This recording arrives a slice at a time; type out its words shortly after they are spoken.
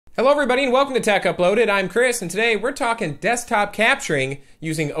Hello everybody and welcome to Tech Uploaded. I'm Chris and today we're talking desktop capturing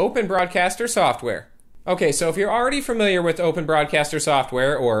using Open Broadcaster software. Okay, so if you're already familiar with Open Broadcaster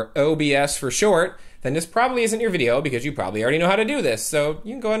software, or OBS for short, then this probably isn't your video because you probably already know how to do this. So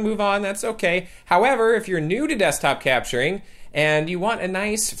you can go and move on, that's okay. However, if you're new to desktop capturing and you want a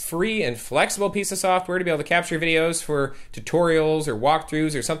nice, free, and flexible piece of software to be able to capture videos for tutorials or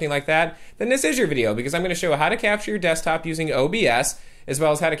walkthroughs or something like that, then this is your video because I'm going to show how to capture your desktop using OBS, as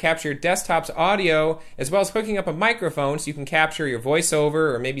well as how to capture your desktop's audio, as well as hooking up a microphone so you can capture your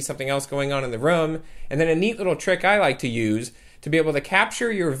voiceover or maybe something else going on in the room. And then a neat little trick I like to use to be able to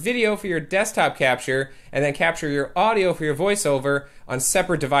capture your video for your desktop capture and then capture your audio for your voiceover on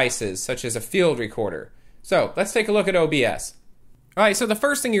separate devices, such as a field recorder. So let's take a look at OBS. Alright, so the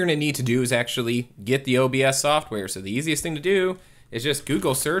first thing you're going to need to do is actually get the OBS software. So the easiest thing to do is just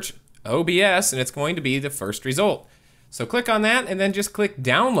Google search OBS and it's going to be the first result. So click on that and then just click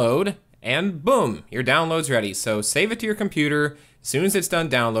download and boom, your download's ready. So save it to your computer. As soon as it's done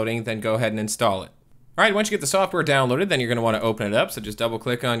downloading, then go ahead and install it. All right, once you get the software downloaded, then you're gonna wanna open it up. So just double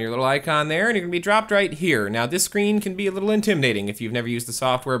click on your little icon there and you're gonna be dropped right here. Now this screen can be a little intimidating if you've never used the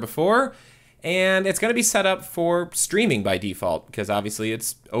software before, and it's gonna be set up for streaming by default because obviously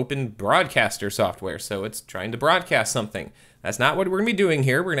it's Open Broadcaster software, so it's trying to broadcast something. That's not what we're going to be doing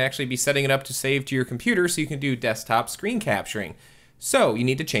here. We're going to actually be setting it up to save to your computer so you can do desktop screen capturing. So you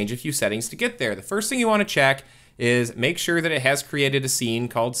need to change a few settings to get there. The first thing you want to check is make sure that it has created a scene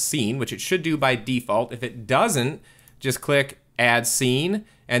called Scene, which it should do by default. If it doesn't, just click Add Scene,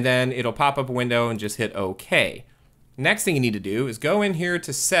 and then it'll pop up a window and just hit OK. Next thing you need to do is go in here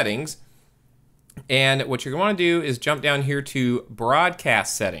to Settings, and what you're going to want to do is jump down here to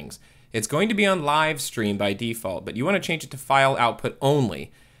Broadcast Settings. It's going to be on live stream by default, but you want to change it to file output only.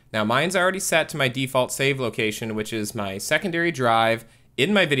 Now mine's already set to my default save location, which is my secondary drive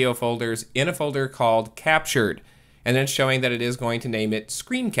in my video folders in a folder called Captured. And then showing that it is going to name it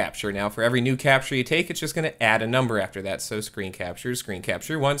Screen Capture. Now for every new capture you take, it's just going to add a number after that. So Screen Capture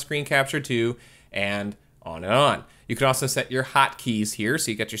 1, Screen Capture 2, and on and on. You can also set your hotkeys here.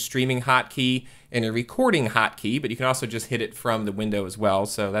 So you got your streaming hotkey and your recording hotkey, but you can also just hit it from the window as well.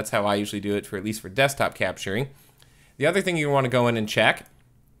 So that's how I usually do it, for at least for desktop capturing. The other thing you want to go in and check,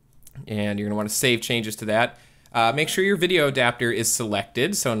 and you're going to want to save changes to that, make sure your video adapter is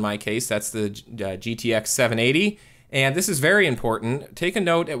selected. So in my case, that's the GTX 780. And this is very important. Take a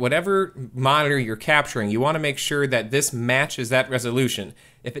note at whatever monitor you're capturing, you want to make sure that this matches that resolution.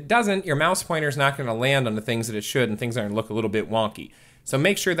 If it doesn't, your mouse pointer is not going to land on the things that it should, and things are going to look a little bit wonky. So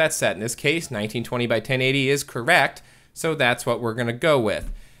make sure that's set. In this case, 1920 by 1080 is correct, so that's what we're going to go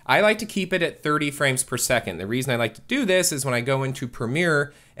with. I like to keep it at 30 frames per second. The reason I like to do this is when I go into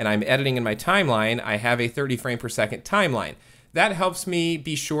Premiere and I'm editing in my timeline, I have a 30 frame per second timeline. That helps me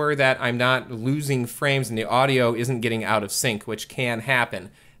be sure that I'm not losing frames and the audio isn't getting out of sync, which can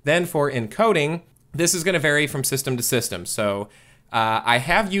happen. Then for encoding, this is going to vary from system to system. So I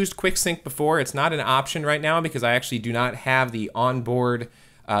have used QuickSync before. It's not an option right now because I actually do not have the onboard,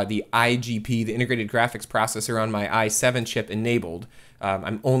 the IGP, the integrated graphics processor on my i7 chip enabled.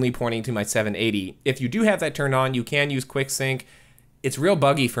 I'm only pointing to my 780. If you do have that turned on, you can use QuickSync. It's real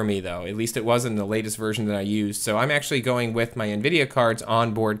buggy for me though, at least it was in the latest version that I used. So I'm actually going with my NVIDIA card's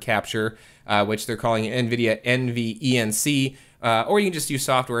onboard capture, which they're calling NVIDIA NVENC, or you can just use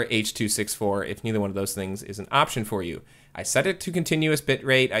software H.264 if neither one of those things is an option for you. I set it to continuous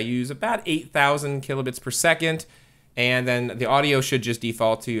bitrate. I use about 8,000 kilobits per second, and then the audio should just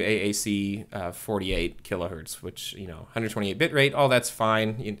default to AAC 48 kilohertz, which, 128 bitrate, all that's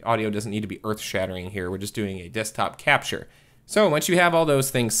fine. Audio doesn't need to be earth-shattering here. We're just doing a desktop capture. So once you have all those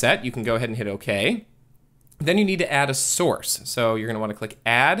things set, you can go ahead and hit OK. Then you need to add a source. So you're going to want to click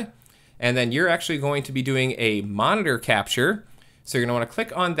Add, and then you're actually going to be doing a monitor capture. So you're going to want to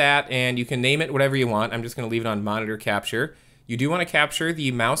click on that, and you can name it whatever you want. I'm just going to leave it on monitor capture. You do want to capture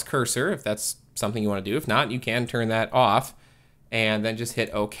the mouse cursor if that's something you want to do. If not, you can turn that off, and then just hit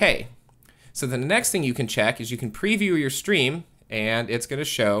OK. So then the next thing you can check is you can preview your stream, and it's going to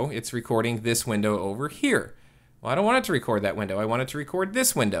show it's recording this window over here. Well, I don't want it to record that window. I want it to record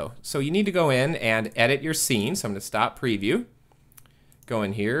this window. So you need to go in and edit your scene. So I'm going to stop preview, go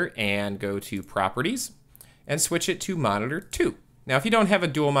in here and go to Properties, and switch it to Monitor 2. Now, if you don't have a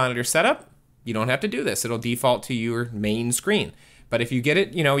dual monitor setup, you don't have to do this. It'll default to your main screen. But if you get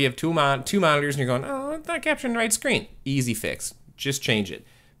it, you have two monitors and you're going, oh, it's not capturing the right screen. Easy fix. Just change it.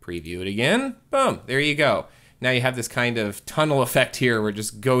 Preview it again. Boom. There you go. Now you have this kind of tunnel effect here where it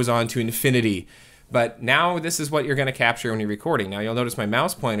just goes on to infinity. But now this is what you're going to capture when you're recording. Now you'll notice my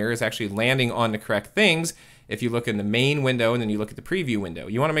mouse pointer is actually landing on the correct things, if you look in the main window and then you look at the preview window.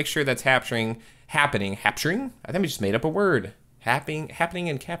 You want to make sure that's happening. I think we just made up a word. Happening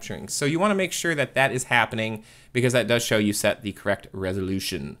and capturing. So you want to make sure that that is happening because that does show you set the correct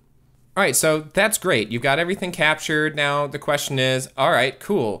resolution. All right, so that's great. You've got everything captured. Now the question is, all right,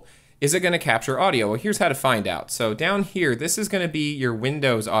 cool. Is it going to capture audio? Well, here's how to find out. So down here, this is going to be your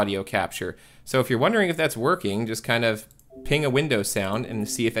Windows audio capture. So if you're wondering if that's working, just kind of ping a Windows sound and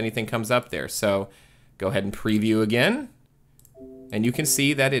see if anything comes up there. So go ahead and preview again. And you can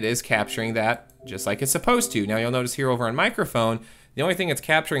see that it is capturing that just like it's supposed to. Now you'll notice here over on microphone, the only thing it's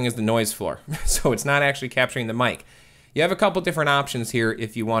capturing is the noise floor. So it's not actually capturing the mic. You have a couple different options here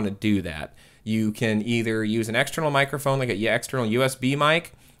if you want to do that. You can either use an external microphone like an external USB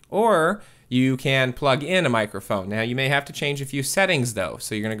mic, or you can plug in a microphone. Now you may have to change a few settings though.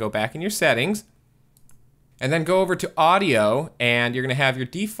 So you're going to go back in your settings and then go over to audio, and you're going to have your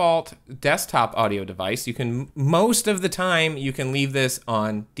default desktop audio device. You can, most of the time, you can leave this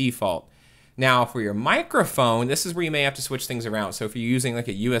on default. Now for your microphone, this is where you may have to switch things around. So if you're using like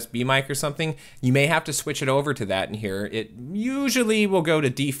a USB mic or something, you may have to switch it over to that in here. It usually will go to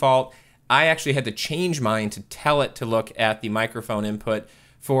default. I actually had to change mine to tell it to look at the microphone input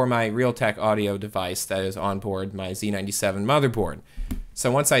for my Realtek audio device that is on board my Z97 motherboard.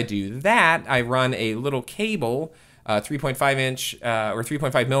 So once I do that, I run a little cable, 3.5 inch or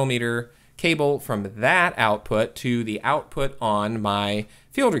 3.5 millimeter cable from that output to the output on my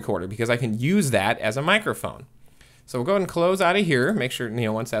field recorder because I can use that as a microphone. So we'll go ahead and close out of here, make sure,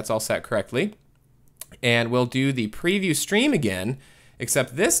 once that's all set correctly. And we'll do the preview stream again,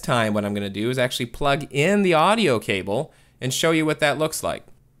 except this time what I'm going to do is actually plug in the audio cable and show you what that looks like.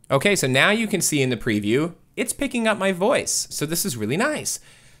 Okay, so now you can see in the preview, it's picking up my voice. So this is really nice.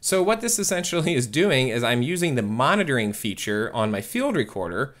 So what this essentially is doing is I'm using the monitoring feature on my field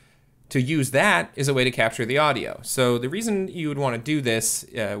recorder to use that as a way to capture the audio. So the reason you would want to do this,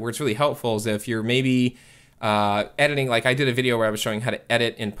 where it's really helpful, is if you're maybe editing, like I did a video where I was showing how to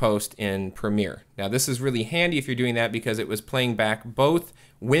edit in post in Premiere. Now this is really handy if you're doing that because it was playing back both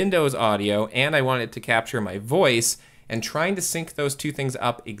Windows audio and I wanted to capture my voice, and trying to sync those two things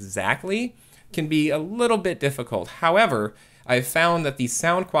up exactly can be a little bit difficult. However, I've found that the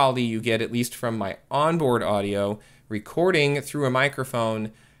sound quality you get, at least from my onboard audio, recording through a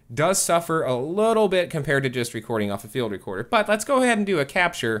microphone does suffer a little bit compared to just recording off a field recorder. But let's go ahead and do a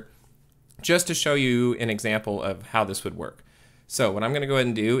capture just to show you an example of how this would work. So what I'm going to go ahead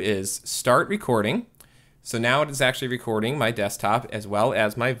and do is start recording. So now it is actually recording my desktop as well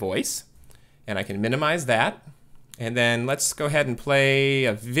as my voice. And I can minimize that. And then let's go ahead and play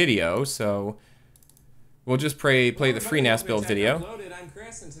a video. So we'll just play the FreeNAS build video. I'm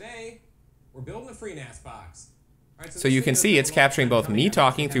Chris, and today we're building a FreeNAS box. Right, so you can see it's capturing both me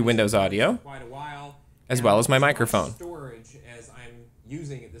talking through Windows audio as well as my microphone. Storage as I'm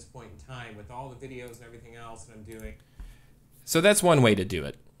using at this point in time with all the videos and everything else that I'm doing. So that's one way to do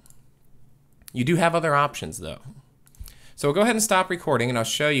it. You do have other options though. So we'll go ahead and stop recording, and I'll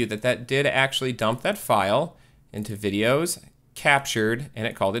show you that that did actually dump that file into videos, captured, and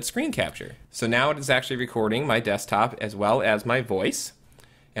it called it screen capture. So now it is actually recording my desktop as well as my voice,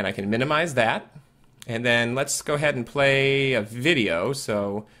 and I can minimize that. And then let's go ahead and play a video.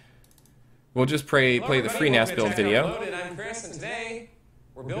 So we'll just play the FreeNAS build video. I'm Chris, and today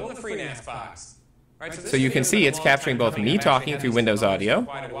we're building a FreeNAS box. Right, so you can see it's capturing both me talking through Windows audio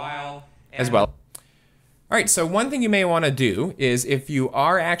as well. All right, so one thing you may want to do is if you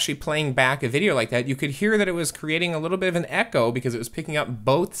are actually playing back a video like that, you could hear that it was creating a little bit of an echo because it was picking up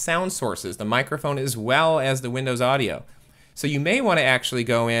both sound sources, the microphone as well as the Windows audio. So you may want to actually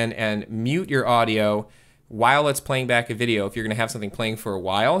go in and mute your audio while it's playing back a video. If you're going to have something playing for a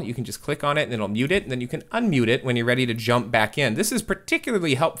while, you can just click on it and it'll mute it, and then you can unmute it when you're ready to jump back in. This is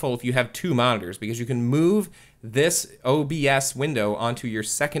particularly helpful if you have two monitors because you can move this OBS window onto your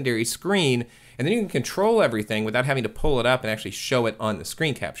secondary screen, and then you can control everything without having to pull it up and actually show it on the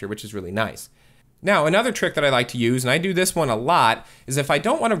screen capture, which is really nice. Now, another trick that I like to use, and I do this one a lot, is if I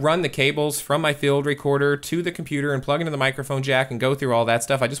don't want to run the cables from my field recorder to the computer and plug into the microphone jack and go through all that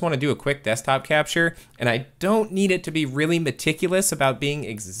stuff, I just want to do a quick desktop capture, and I don't need it to be really meticulous about being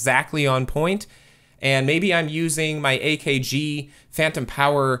exactly on point. And maybe I'm using my AKG Phantom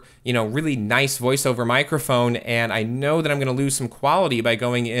Power, really nice voiceover microphone, and I know that I'm going to lose some quality by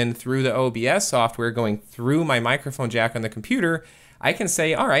going in through the OBS software, going through my microphone jack on the computer. I can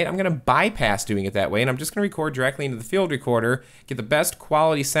say, all right, I'm going to bypass doing it that way, and I'm just going to record directly into the field recorder, get the best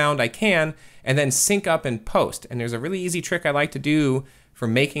quality sound I can, and then sync up and post. And there's a really easy trick I like to do for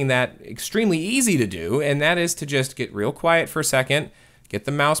making that extremely easy to do, and that is to just get real quiet for a second, get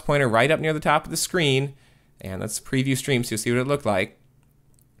the mouse pointer right up near the top of the screen, And let's preview stream so you'll see what it looked like.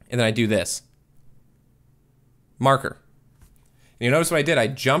 And then I do this. Marker. And you notice what I did? I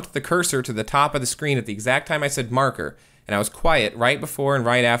jumped the cursor to the top of the screen at the exact time I said marker. And I was quiet right before and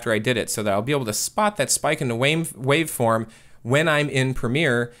right after I did it so that I'll be able to spot that spike in the waveform when I'm in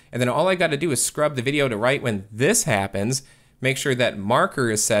Premiere. And then all I got to do is scrub the video to right when this happens, make sure that marker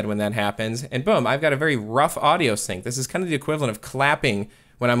is said when that happens, and boom, I've got a very rough audio sync. This is kind of the equivalent of clapping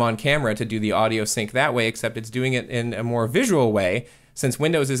when I'm on camera to do the audio sync that way, except it's doing it in a more visual way since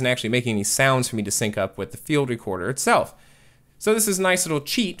Windows isn't actually making any sounds for me to sync up with the field recorder itself. So this is a nice little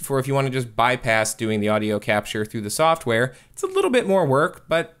cheat for if you want to just bypass doing the audio capture through the software. It's a little bit more work,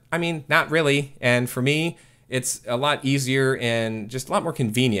 but I mean, not really. And for me, it's a lot easier and just a lot more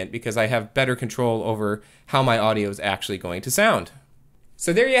convenient because I have better control over how my audio is actually going to sound.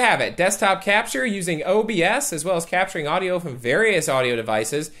 So there you have it, desktop capture using OBS as well as capturing audio from various audio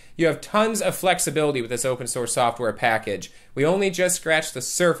devices. You have tons of flexibility with this open source software package. We only just scratched the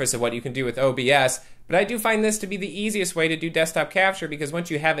surface of what you can do with OBS, but I do find this to be the easiest way to do desktop capture because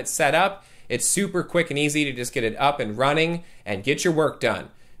once you have it set up, it's super quick and easy to just get it up and running and get your work done.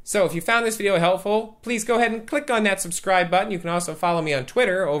 So if you found this video helpful, please go ahead and click on that subscribe button. You can also follow me on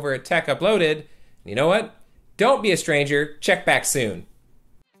Twitter over at Tech Uploaded. And you know what? Don't be a stranger. Check back soon.